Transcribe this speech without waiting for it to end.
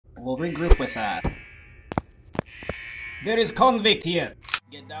We'll regroup with that. There is Convict here!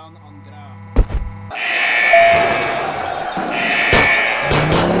 Get down on ground.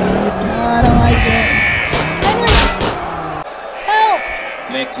 I don't like this. Henry! Help!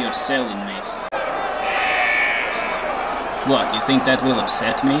 Back to your cell, inmate. What, you think that will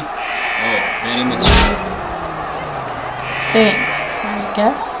upset me? Oh, very mature. Thanks, I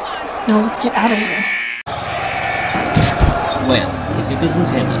guess. Now let's get out of here. Well, if it isn't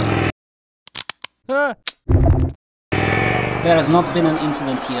Ellie. There has not been an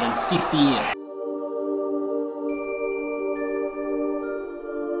incident here in 50 years.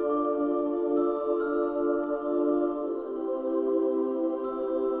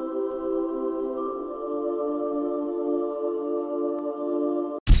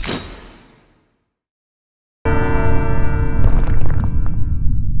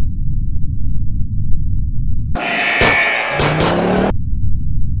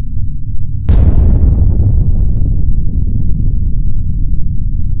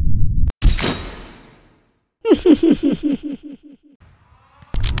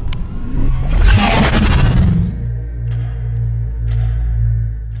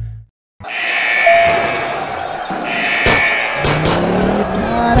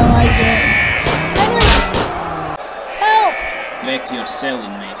 I don't like this. Henry! Help! Back to your cell,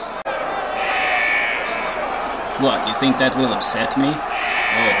 inmate. What, you think that will upset me?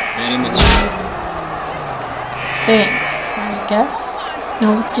 Oh, very mature. Thanks, I guess.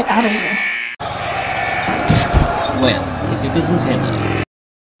 Now let's get out of here. Well, if it isn't Ellie.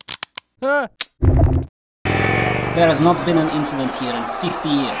 There has not been an incident here in 50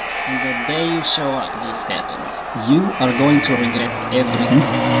 years, and the day you show up, this happens. You are going to regret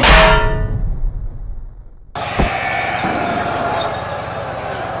everything.